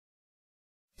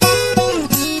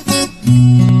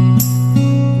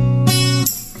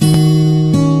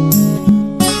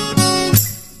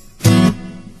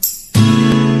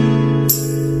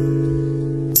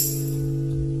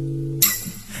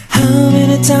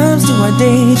Times do I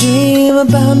daydream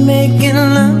about making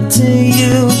love to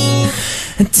you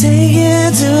and take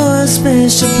you to a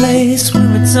special place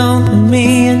where it's only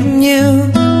me and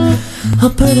you. I'll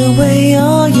put away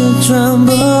all your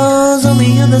troubles on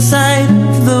the other side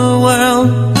of the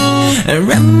world and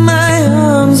wrap my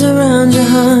arms around your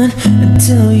heart and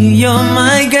tell you you're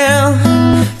my girl.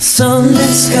 So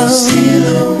let's go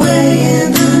steal away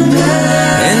in the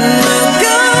night, and we'll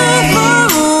go far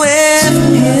away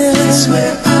from here,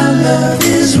 where our love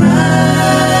is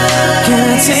right. Can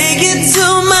I take you to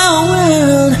my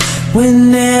world?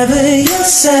 Whenever you're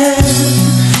sad,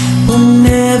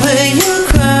 whenever you're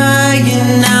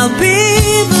crying, I'll be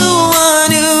the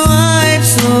one who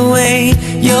wipes away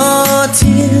your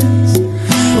tears.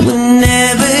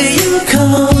 Whenever you're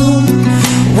cold,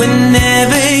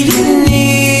 whenever you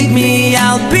need me,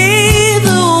 I'll be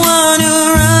the one who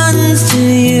runs to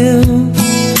you,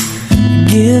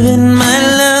 giving my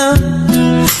love.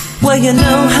 Well, you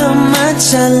know how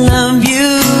much I love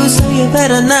you, so you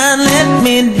better not let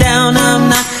me down. I'm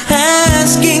not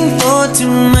asking for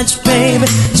too much, baby,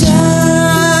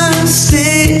 just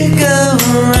stick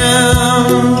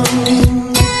around.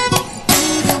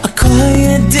 A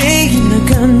quiet day in the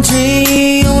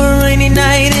country or a rainy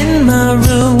night in my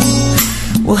room,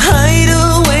 we'll hide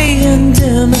away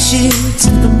under my sheets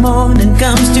if the morning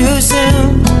comes too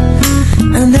soon.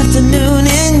 An afternoon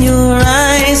in your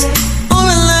eyes,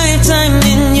 time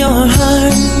in your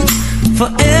heart,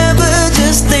 forever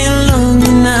just ain't long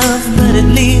enough, but at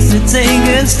least it's a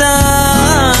good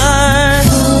start.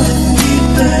 Falling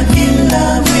deeper in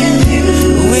love with you.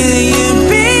 Will you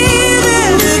be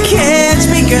there to catch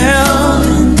me, girl?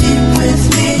 Falling deep with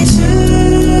me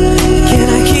too. Can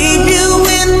I keep you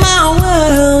in my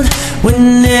world?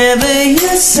 Whenever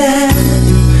you're sad,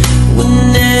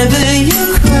 whenever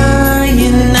you're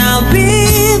crying, I'll be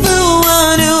the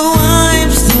one who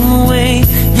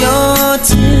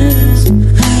tears.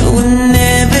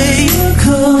 Whenever you're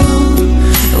cold,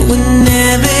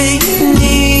 whenever you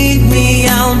need me,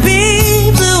 I'll be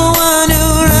the one who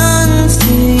runs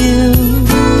to you,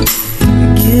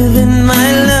 giving my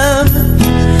love.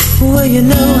 Well, you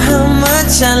know how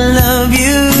much I love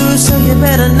you, so you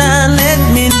better not let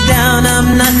me down.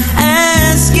 I'm not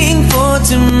asking for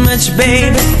too much,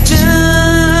 baby,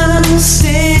 just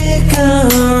stick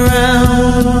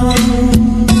around.